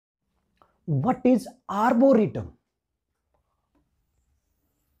What is Arboretum?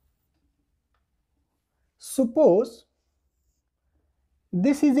 Suppose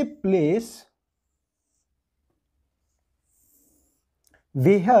this is a place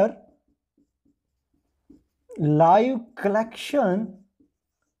where live collection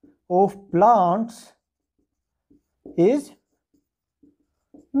of plants is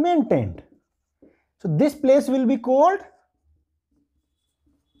maintained. So this place will be called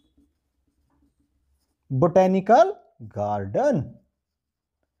botanical garden.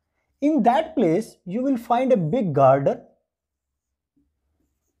 In that place you will find a big garden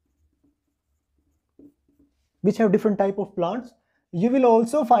which have different type of plants. You will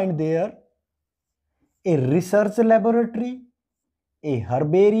also find there a research laboratory, a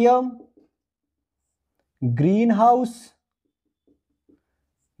herbarium, greenhouse,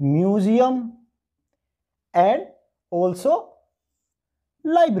 museum, and also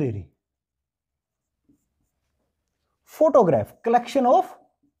library. Photograph, collection of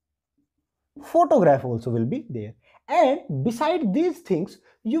photograph also will be there. And beside these things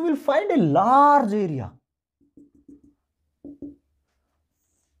you will find a large area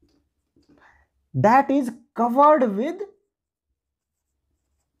that is covered with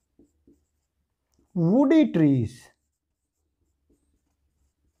woody trees,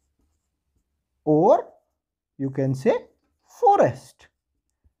 or you can say forest.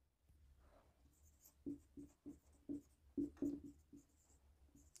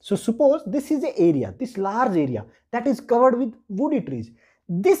 So suppose this is an area, this large area that is covered with woody trees.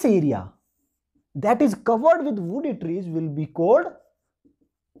 This area that is covered with woody trees will be called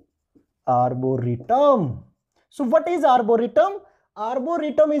Arboretum. So what is Arboretum?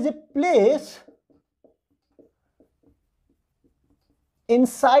 Arboretum is a place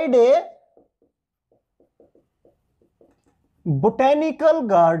inside a botanical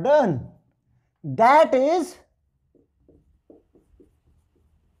garden that is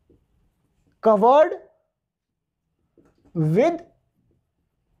covered with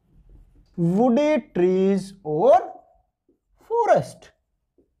woody trees or forest.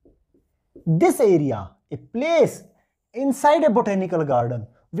 This area, a place inside a botanical garden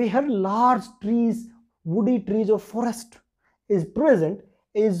where large trees, woody trees or forest is present,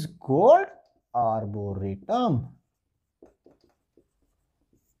 is called Arboretum.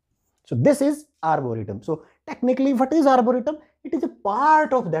 So this is Arboretum. So technically what is Arboretum? It is a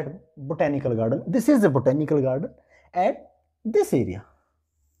part of that botanical garden. This is a botanical garden and this area.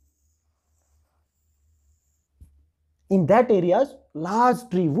 In that areas, large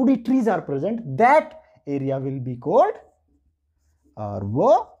tree, woody trees are present. That area will be called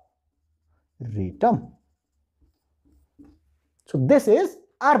Arboretum. So this is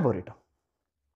Arboretum.